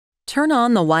Turn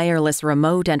on the wireless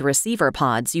remote and receiver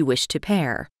pods you wish to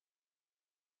pair.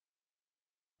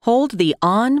 Hold the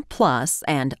on plus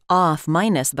and off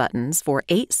minus buttons for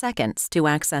 8 seconds to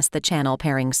access the channel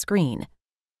pairing screen.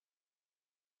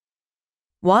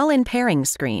 While in pairing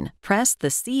screen, press the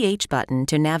CH button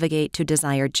to navigate to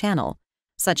desired channel,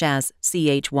 such as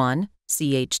CH1,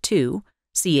 CH2,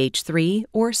 CH3,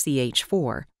 or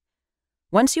CH4.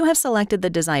 Once you have selected the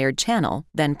desired channel,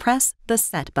 then press the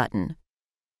Set button.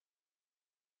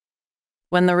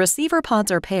 When the receiver pods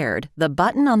are paired, the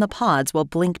button on the pods will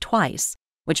blink twice,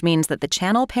 which means that the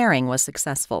channel pairing was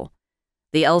successful.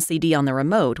 The LCD on the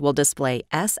remote will display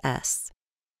SS.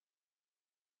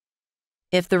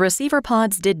 If the receiver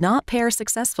pods did not pair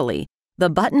successfully, the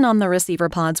button on the receiver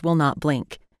pods will not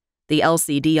blink. The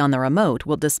LCD on the remote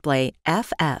will display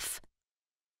FF.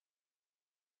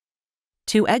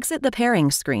 To exit the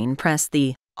pairing screen, press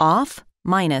the Off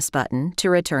minus button to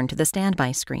return to the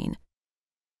standby screen.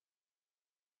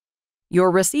 Your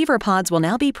receiver pods will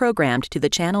now be programmed to the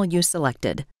channel you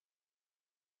selected.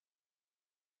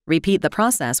 Repeat the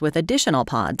process with additional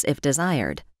pods if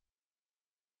desired.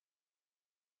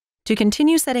 To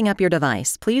continue setting up your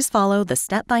device, please follow the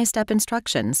step-by-step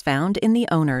instructions found in the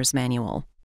owner's manual.